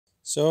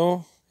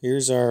So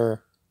here's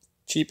our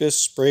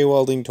cheapest spray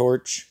welding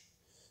torch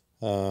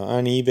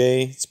on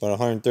eBay. It's about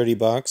 130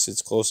 bucks.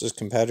 Its closest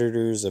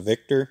competitor is a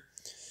Victor,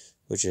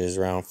 which is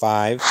around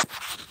 5.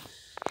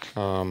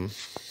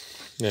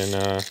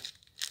 Then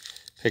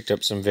picked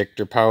up some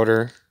Victor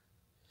powder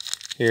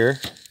here,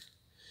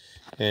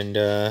 and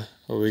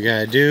what we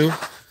gotta do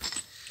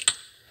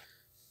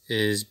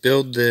is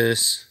build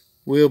this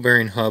wheel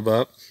bearing hub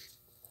up.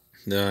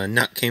 The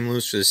nut came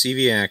loose for the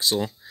CV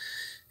axle,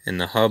 and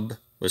the hub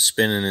was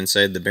spinning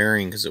inside the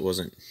bearing because it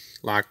wasn't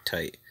locked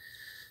tight.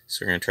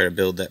 So we're going to try to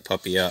build that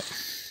puppy up.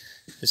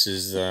 This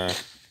is the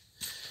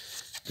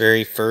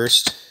very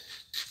first.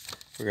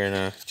 We're going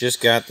to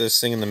just got this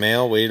thing in the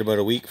mail, waited about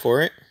a week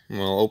for it, and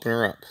we'll open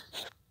her up.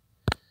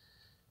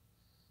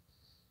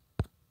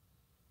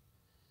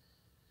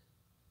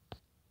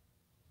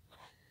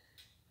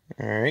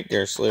 Alright, get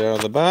her slid out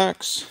of the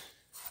box.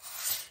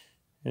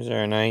 Here's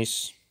our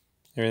nice,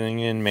 everything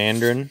in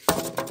Mandarin,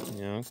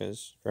 you know,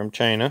 because from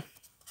China.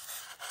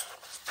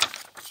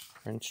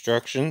 Our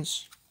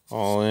instructions,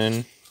 all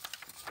in,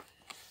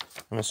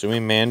 I'm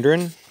assuming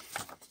Mandarin,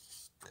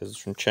 because it's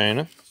from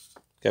China.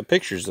 Got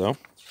pictures though.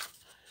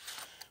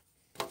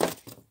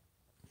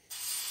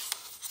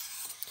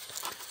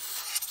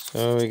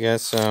 So we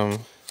got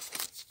some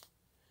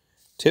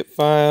tip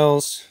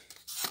files.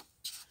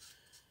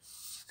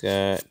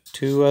 Got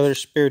 2 other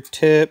spare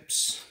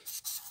tips.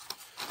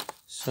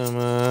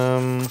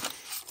 Some,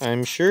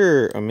 I'm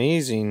sure,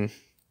 amazing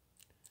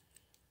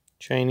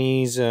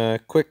Chinese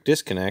quick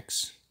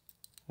disconnects.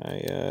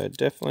 I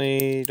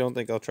definitely don't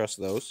think I'll trust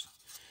those.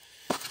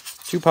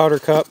 2 powder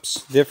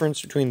cups.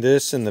 Difference between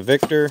this and the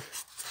Victor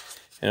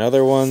and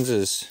other ones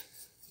is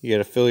you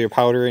gotta fill your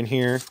powder in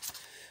here,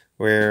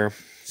 where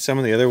some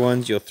of the other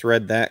ones you'll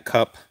thread that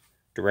cup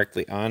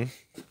directly on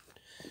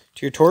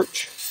to your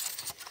torch.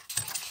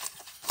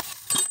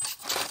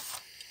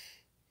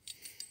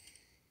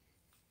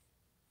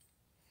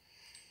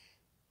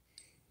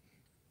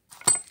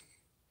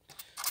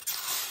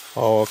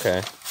 Oh,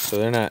 okay. So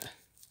they're not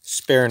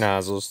spare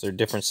nozzles, they're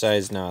different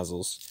size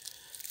nozzles.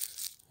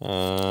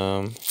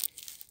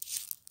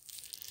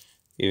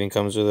 Even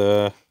comes with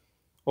a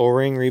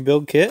O-ring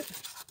rebuild kit,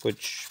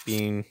 which,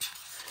 being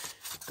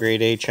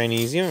grade A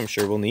Chinesium, I'm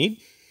sure we'll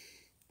need.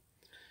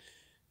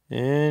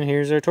 And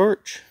here's our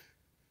torch.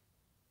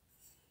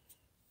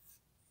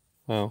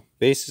 Well,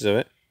 bases of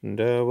it. And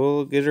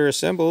we'll get her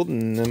assembled,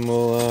 and then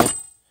we'll get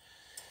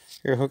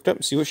her hooked up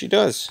and see what she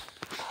does.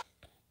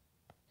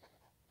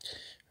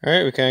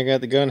 Alright, we kind of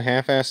got the gun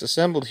half-assed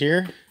assembled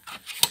here.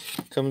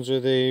 Comes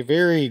with a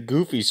very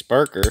goofy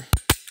sparker.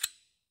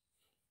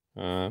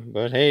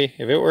 But hey,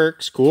 if it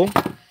works, cool.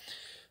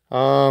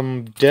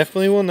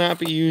 Definitely will not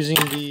be using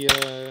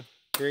the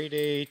grade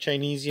A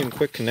Chinesium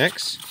quick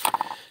connects,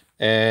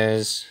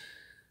 as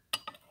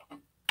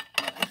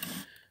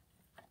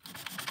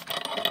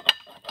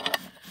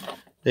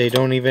they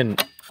don't even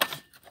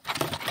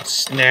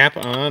snap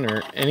on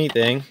or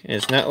anything.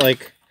 It's not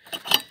like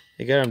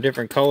they got them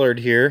different colored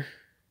here.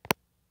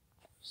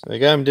 So they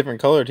got them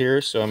different colored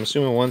here, so I'm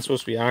assuming one's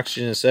supposed to be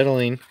oxygen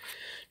acetylene.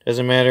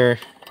 Doesn't matter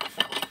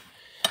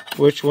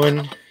which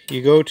one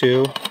you go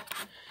to,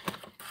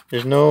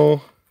 there's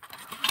no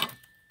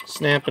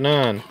snapping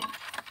on.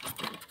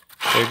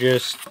 They're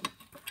just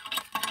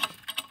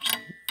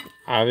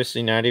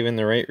obviously not even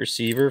the right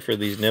receiver for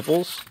these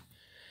nipples.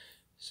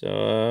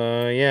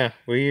 So yeah,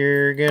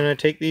 we're gonna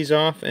take these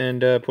off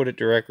and put it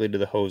directly to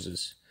the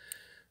hoses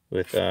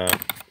with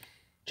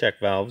check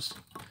valves,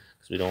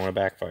 because we don't want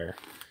to backfire.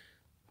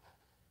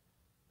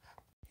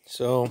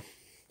 So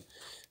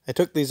I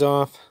took these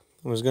off.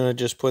 I was gonna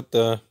just put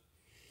the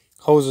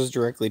hoses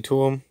directly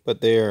to them, but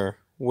they are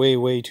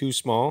way too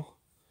small,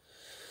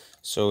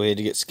 so we had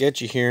to get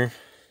sketchy here,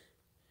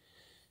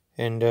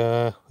 and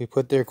we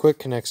put their quick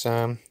connects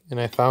on, and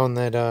I found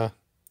that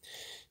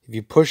if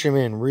you push them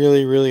in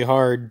really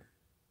hard,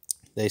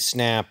 they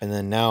snap. And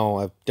then now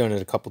I've done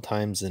it a couple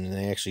times and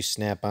they actually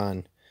snap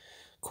on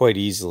quite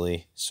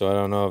easily. So I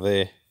don't know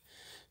if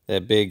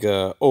that big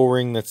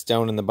O-ring that's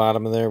down in the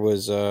bottom of there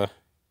was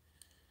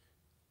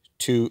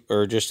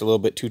just a little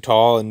bit too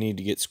tall and need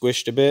to get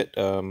squished a bit,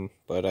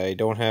 but I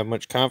don't have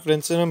much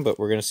confidence in them, but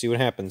we're gonna see what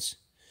happens.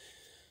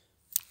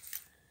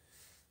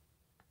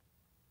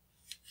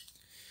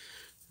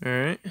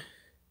 Alright,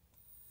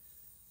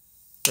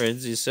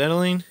 red's the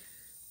acetylene,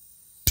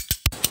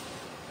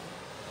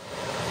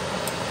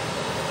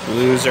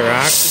 blue's our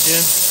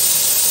oxygen.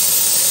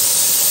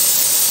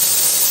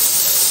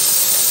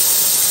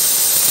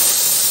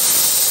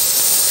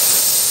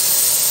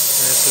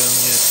 That's what I'm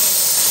gonna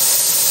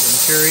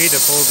Venturi to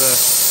pull the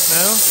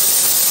metal.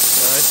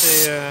 So I'd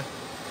say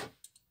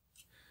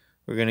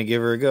we're gonna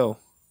give her a go.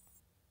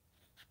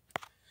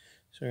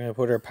 So we're gonna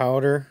put our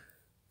powder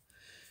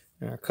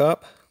in our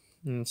cup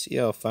and see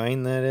how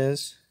fine that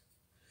is.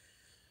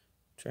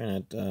 Try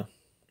not to,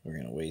 we're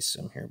gonna waste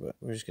some here, but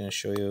we're just gonna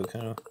show you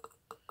kind of,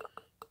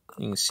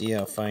 you can see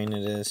how fine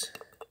it is.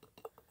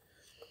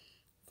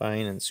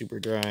 Fine and super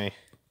dry.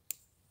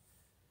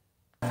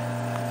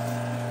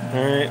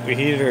 Alright, we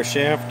heated our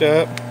shaft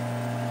up.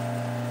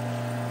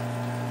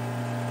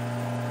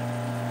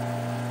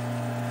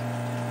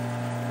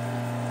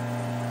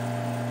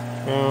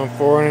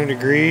 400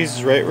 degrees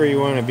is right where you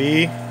want to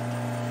be.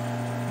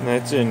 And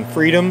that's in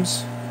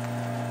freedoms,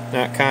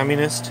 not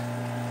communist.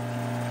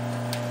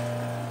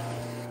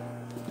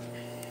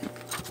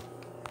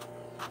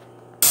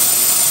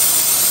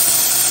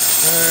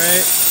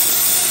 Alright,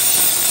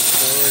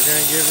 so we're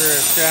going to give her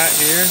a shot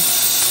here.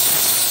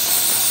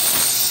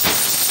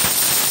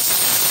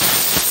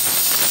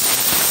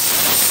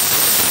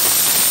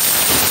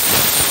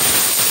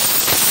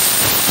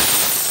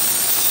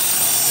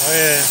 Oh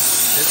yeah,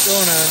 it's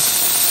going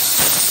on.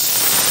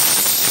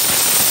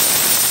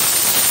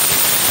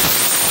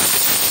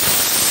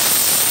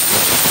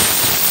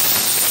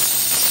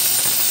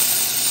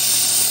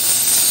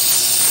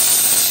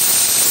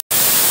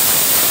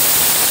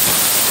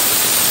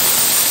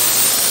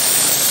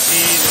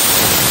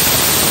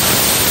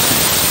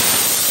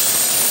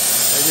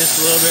 Just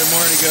a little bit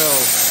more to go.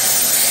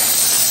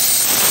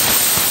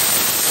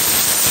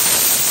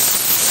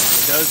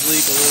 It does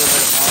leak a little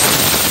bit of power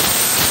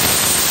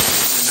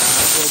in the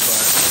nozzle,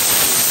 but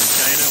from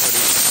China, what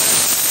do you expect?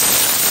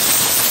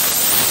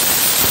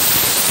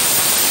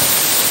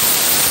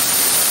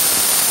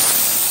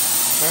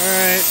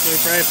 Alright, so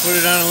we probably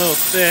put it on a little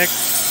thick.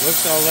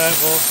 Looks all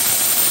level.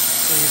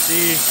 So you can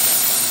see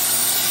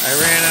I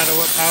ran out of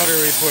what powder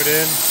we put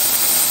in.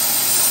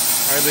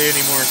 Hardly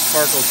any more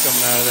sparkles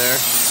coming out of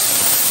there.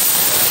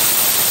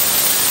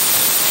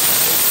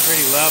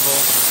 Pretty level.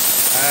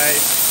 I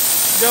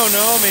don't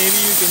know, maybe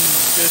you can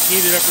just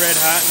heat it up red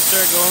hot and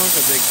start going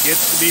because it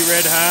gets to be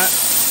red hot.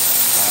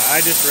 I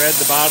just read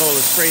the bottle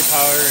of spray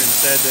powder and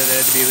said that it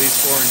had to be at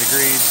least 400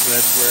 degrees, so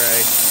that's where I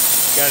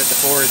got it to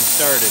 4 and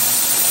started.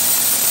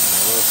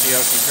 We'll see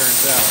how she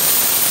turns out.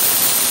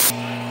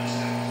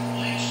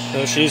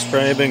 So she's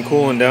probably been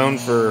cooling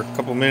down for a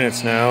couple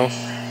minutes now.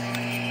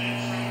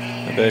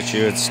 I bet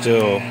you it's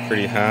still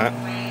pretty hot.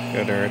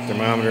 Got our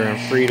thermometer on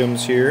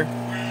freedoms here.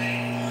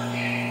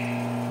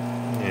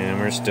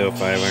 And we're still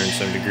 500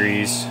 some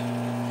degrees.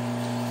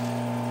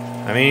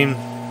 I mean,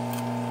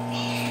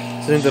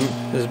 there's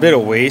a bit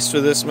of waste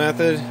with this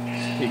method.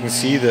 You can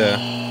see the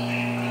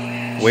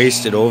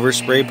wasted over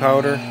spray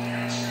powder.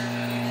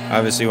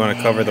 Obviously you want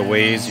to cover the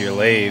ways of your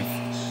lathe.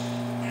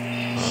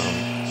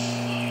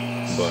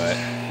 But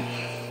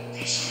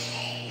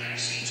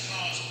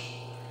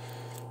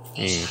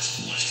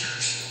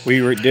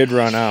we did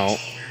run out.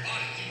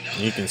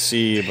 You can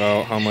see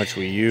about how much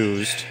we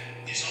used.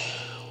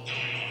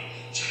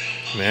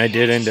 I mean, I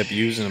did end up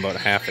using about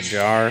half a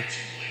jar.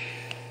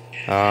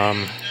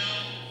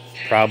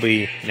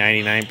 Probably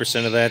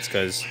 99% of that's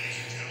because,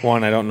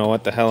 one, I don't know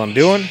what the hell I'm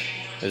doing.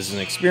 This is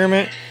an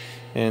experiment.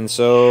 And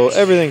so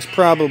everything's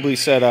probably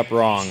set up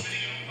wrong.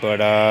 But,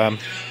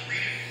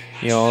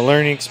 you know, a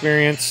learning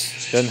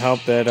experience. Doesn't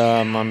help that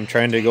I'm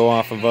trying to go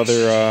off of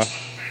other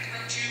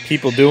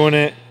people doing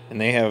it.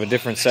 And they have a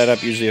different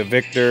setup, usually a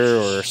Victor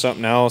or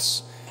something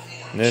else.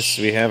 And this,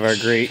 we have our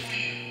great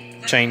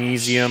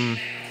Chinesium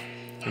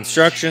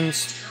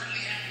instructions.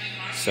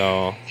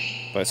 So,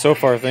 but so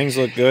far things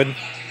look good.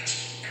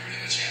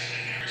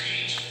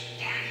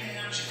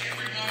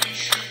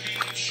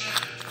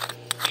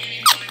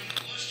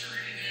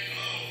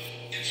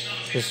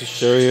 Just to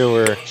show you,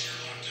 we're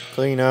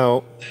clean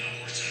out.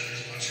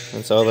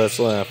 That's all that's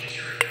left.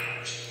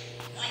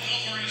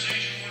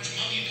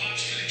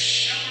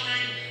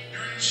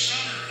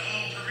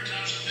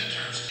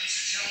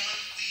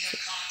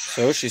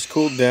 So she's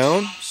cooled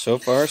down. So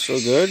far, so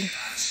good.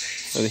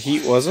 So the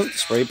heat wasn't.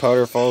 Spray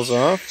powder falls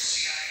off.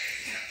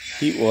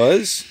 Heat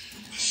was.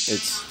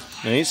 It's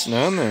nice and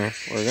on there.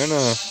 We're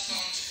gonna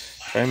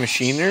try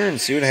machine her and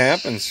see what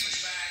happens.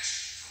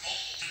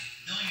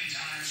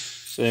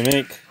 So they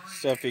make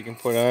stuff you can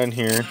put on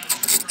here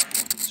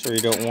so you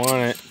don't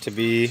want it to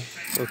be,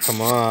 it'll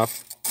come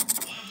off.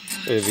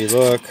 But if you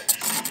look,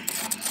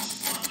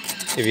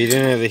 if you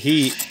didn't have the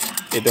heat,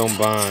 it don't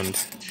bond.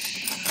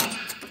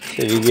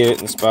 If you get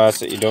it in spots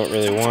that you don't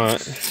really want,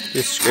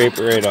 just scrape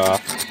it right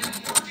off.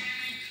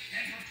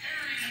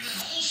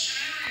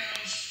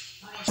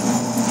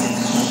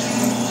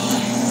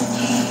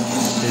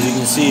 As you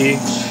can see,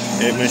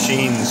 it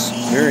machines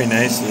very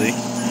nicely.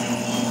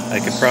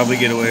 I could probably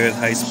get away with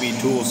high-speed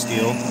tool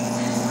steel,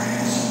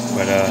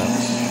 but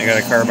I got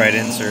a carbide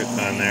insert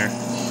on there.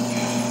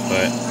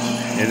 But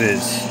it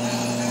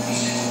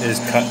is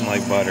cutting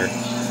like butter. You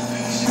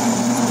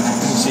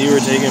can see we're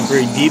taking a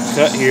pretty deep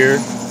cut here.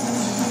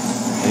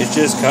 It's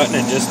just cutting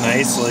it just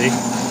nicely.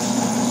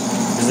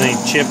 There's any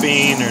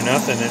chipping or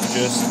nothing. It's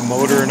just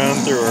motoring on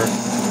through her.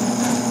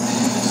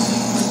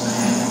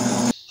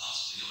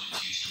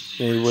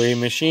 Midway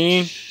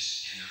machining.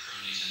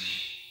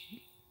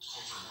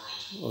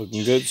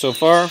 Looking good so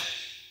far.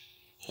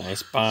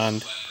 Nice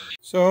bond.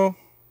 So,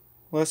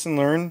 lesson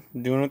learned.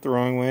 Doing it the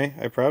wrong way.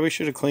 I probably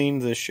should have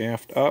cleaned this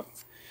shaft up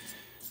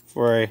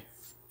before I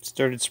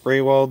started spray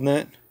welding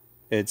it.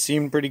 It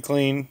seemed pretty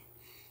clean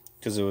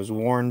because it was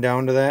worn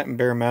down to that in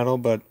bare metal,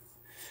 but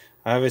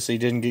Obviously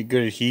didn't get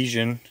good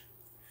adhesion,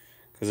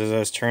 because as I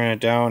was turning it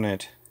down,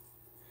 it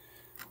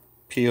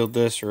peeled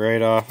this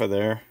right off of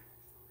there.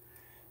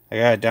 I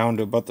got it down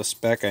to about the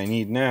spec I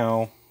need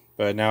now,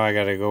 but now I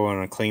gotta go in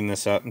and clean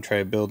this up and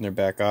try building it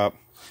back up.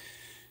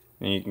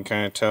 And you can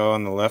kind of tell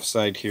on the left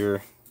side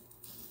here,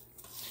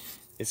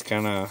 it's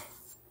kind of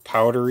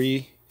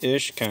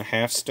powdery-ish, kind of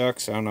half stuck,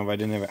 so I don't know if I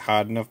didn't have it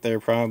hot enough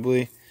there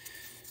probably.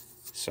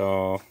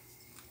 So,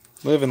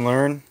 live and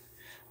learn.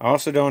 I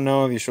also don't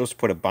know if you're supposed to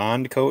put a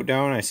bond coat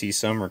down. I see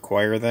some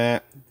require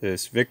that.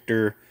 This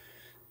Victor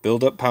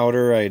build-up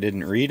powder, I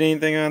didn't read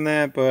anything on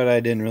that, but I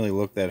didn't really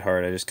look that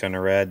hard. I just kind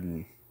of read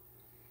and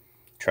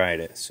tried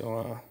it.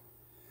 So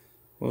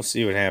we'll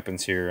see what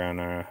happens here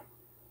on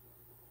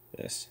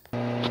this. We're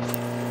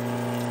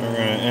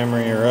going to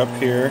emery her up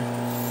here.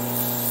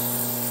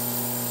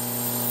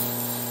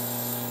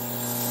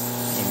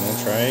 And we'll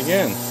try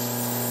again.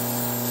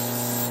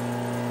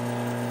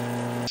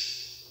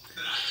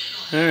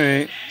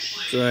 Alright,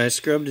 so I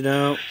scrubbed it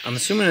out. I'm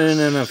assuming I didn't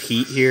have enough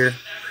heat here,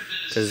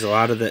 because a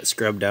lot of that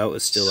scrubbed out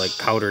was still like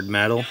powdered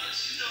metal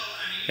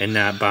and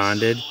not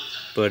bonded.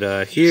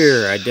 But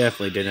here I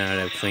definitely did not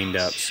have cleaned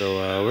up,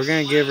 so we're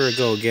going to give her a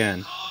go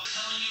again.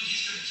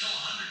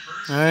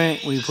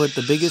 Alright, we put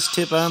the biggest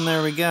tip on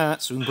there we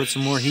got, so we can put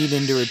some more heat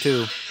into her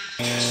too.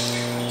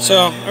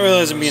 So, I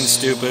realized I'm being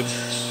stupid.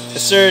 I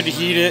started to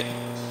heat it.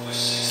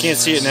 Can't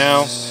see it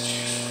now.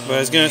 But I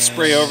was going to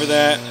spray over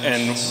that,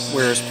 and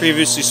where it was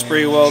previously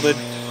spray welded,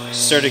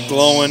 started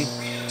glowing,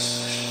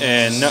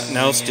 and nothing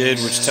else did,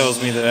 which tells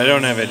me that I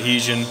don't have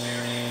adhesion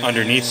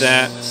underneath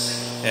that,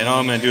 and all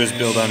I'm going to do is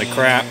build onto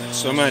crap.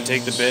 So I'm going to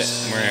take the bit,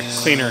 and we're going to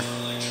clean her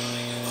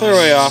clear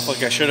away off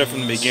like I should have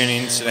from the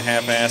beginning, instead of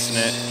half-assing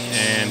it,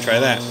 and try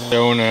that.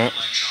 Donut.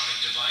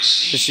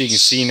 Just so you can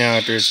see now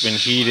after it's been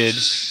heated,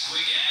 you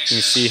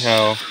can see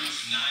how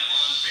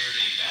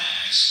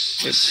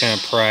it kind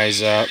of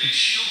pries up.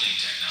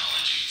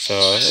 So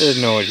there's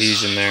no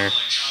adhesion there.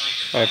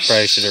 I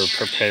probably should have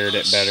prepared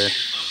it better.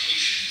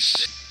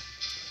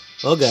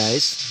 Well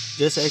guys,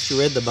 just actually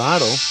read the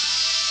bottle.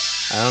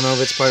 I don't know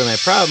if it's part of my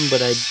problem,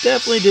 but I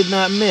definitely did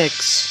not mix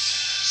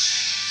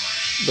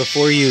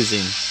before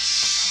using.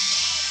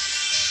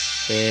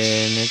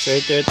 And it's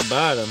right there at the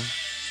bottom.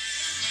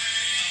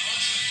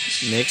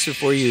 Mix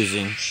before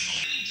using.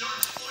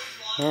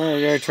 Alright,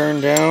 we gotta turn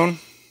down.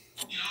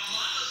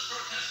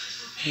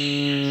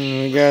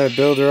 We gotta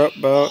build her up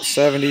about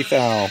 70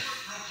 thou. See,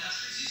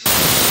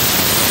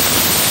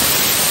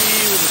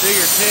 with a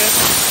bigger tip,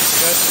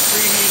 got some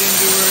preheat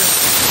into her.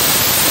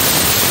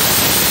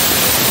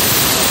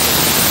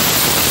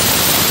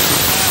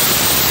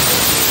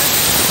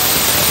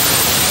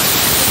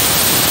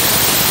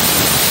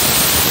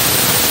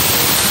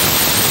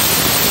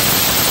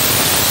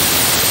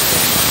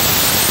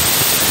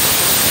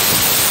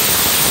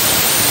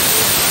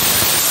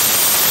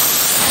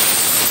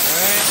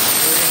 Alright,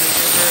 we're gonna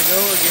give her a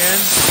go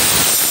again.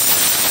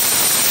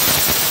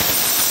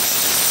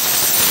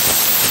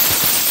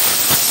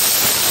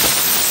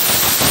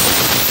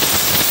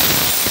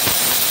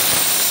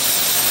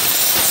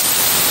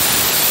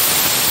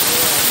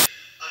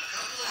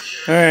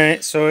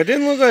 Alright, so it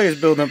didn't look like it was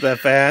building up that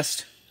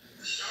fast,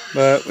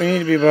 but we need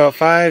to be about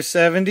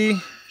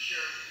 570,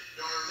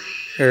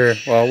 or,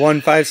 well,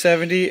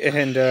 570,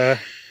 and we're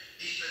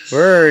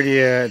already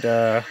at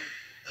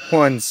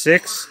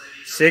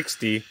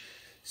 660,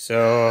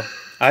 so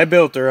I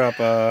built her up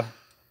a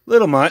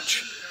little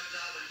much,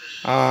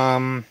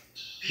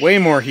 way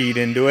more heat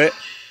into it.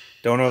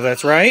 Don't know if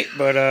that's right,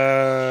 but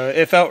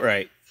it felt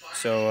right,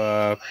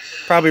 so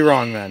probably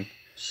wrong then.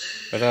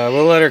 But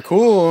we'll let her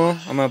cool.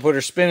 I'm going to put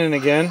her spinning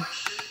again.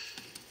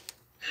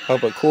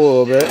 Help it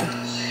cool a little bit.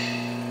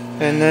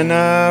 And then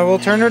we'll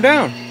turn her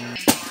down.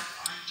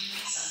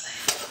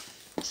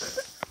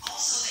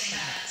 Also, they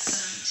had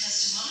some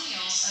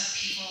testimonials of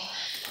people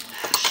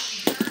who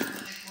actually heard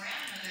what the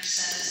grandmother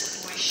says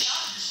the boy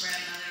shot his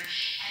grandmother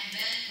and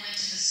then went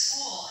to the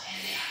school,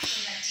 and they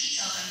actually had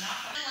details. I'm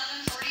not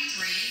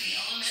 1143, the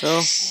elementary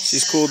So, school.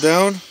 she's cooled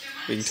down.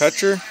 We can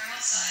touch her.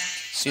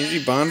 Seems to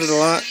be bonded a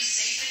lot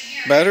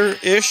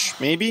better-ish,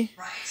 maybe.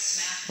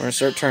 We're going to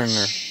start turning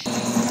her.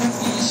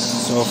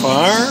 So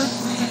far,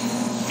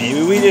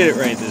 maybe we did it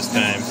right this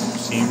time.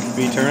 Seems to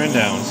be turning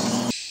down.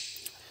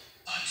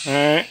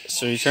 Alright,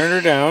 so you turned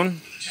her down.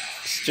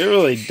 Still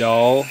really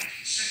dull.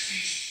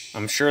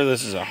 I'm sure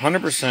this is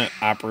 100%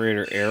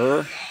 operator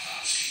error.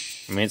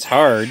 I mean, it's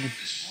hard,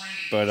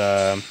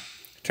 but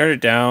turned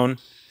it down.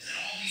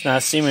 It's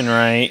not seeming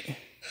right.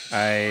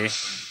 I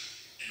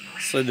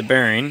slid the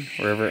bearing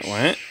wherever it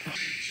went.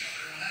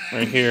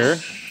 Right here.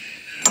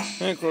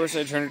 And of course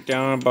I turned it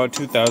down about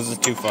 2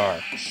 thousandths too far.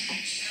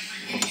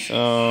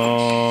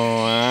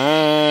 So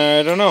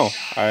I don't know.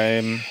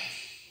 I'm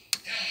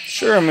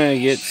sure I'm going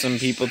to get some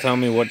people telling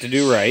me what to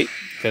do right,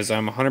 because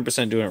I'm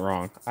 100% doing it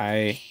wrong.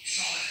 I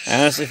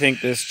honestly think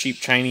this cheap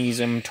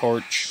Chinese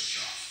torch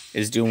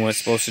is doing what it's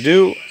supposed to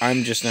do.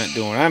 I'm just not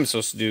doing what I'm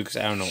supposed to do because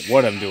I don't know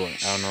what I'm doing.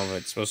 I don't know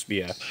if it's supposed to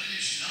be a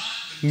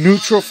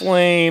neutral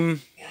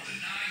flame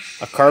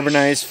a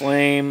carbonized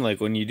flame,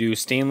 like when you do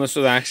stainless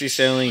with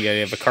oxyacetylene, you gotta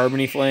have a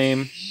carbony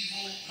flame.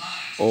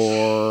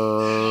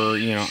 Or,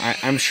 you know,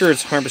 I'm sure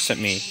it's 100%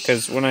 me,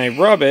 because when I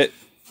rub it,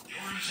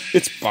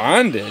 it's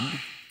bonded.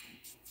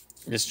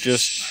 It's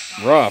just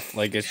rough,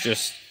 like it's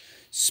just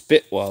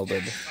spit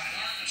welded.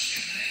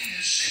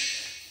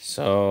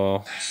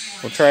 So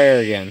we'll try her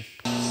again.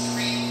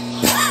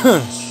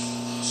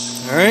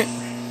 Alright,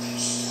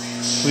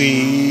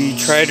 we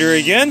tried her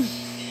again.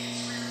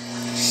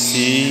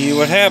 See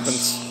what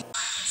happens.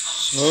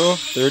 So,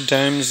 third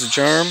time's the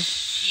charm.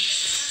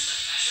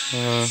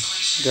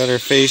 Got her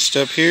faced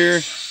up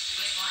here,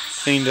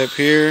 cleaned up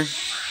here.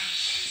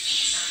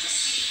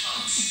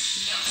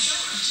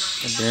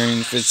 The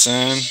bearing fits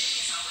on.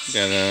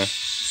 Got a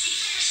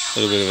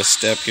little bit of a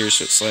step here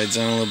so it slides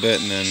on a little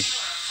bit, and then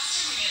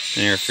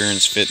an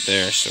interference fit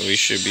there, so we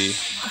should be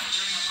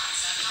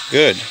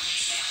good.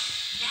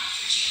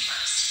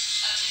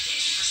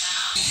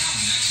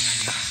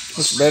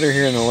 Looks better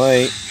here in the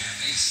light.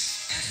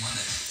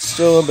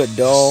 Still a little bit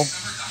dull,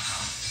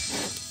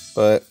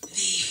 but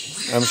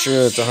I'm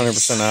sure it's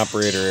 100%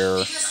 operator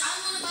error.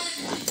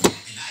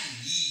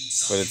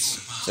 But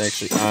it's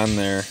actually on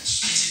there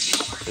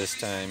this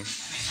time.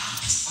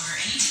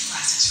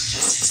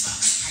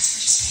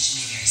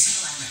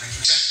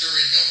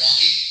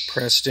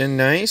 Pressed in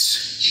nice.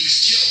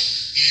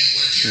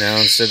 Now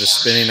instead of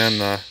spinning on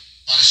the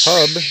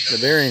hub, the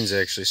bearing's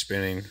actually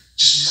spinning.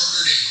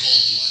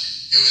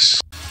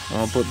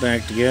 All put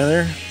back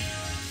together.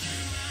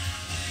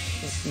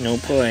 No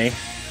play.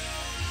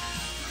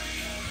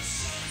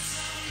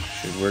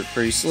 Should work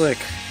pretty slick.